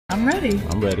I'm ready.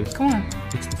 I'm ready. Come on.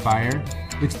 It's the fire,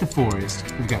 it's the forest.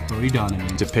 We've got Bodie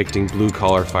Donovan. Depicting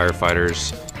blue-collar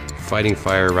firefighters fighting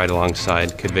fire right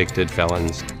alongside convicted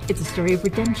felons. It's a story of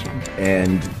redemption.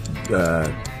 And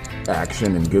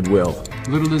action and goodwill.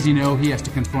 Little does he know, he has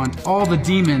to confront all the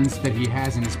demons that he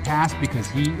has in his past because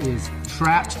he is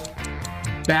trapped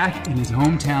back in his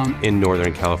hometown In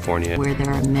Northern California. Where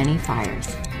there are many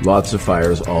fires. Lots of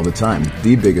fires all the time.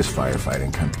 The biggest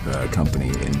firefighting company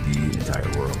in the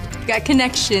entire world. Got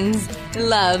connections,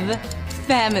 love,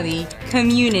 family,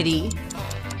 community.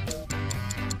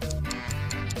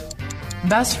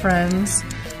 Best friends,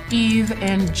 Eve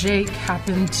and Jake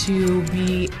happen to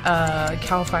be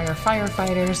CAL FIRE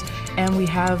firefighters, and we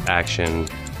have Action,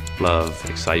 love,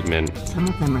 excitement. Some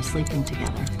of them are sleeping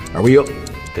together. Are we?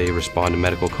 They respond to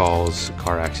medical calls,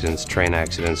 car accidents, train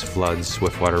accidents, floods,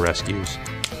 swiftwater rescues.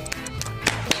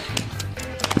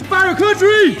 Fire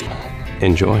country!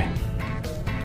 Enjoy.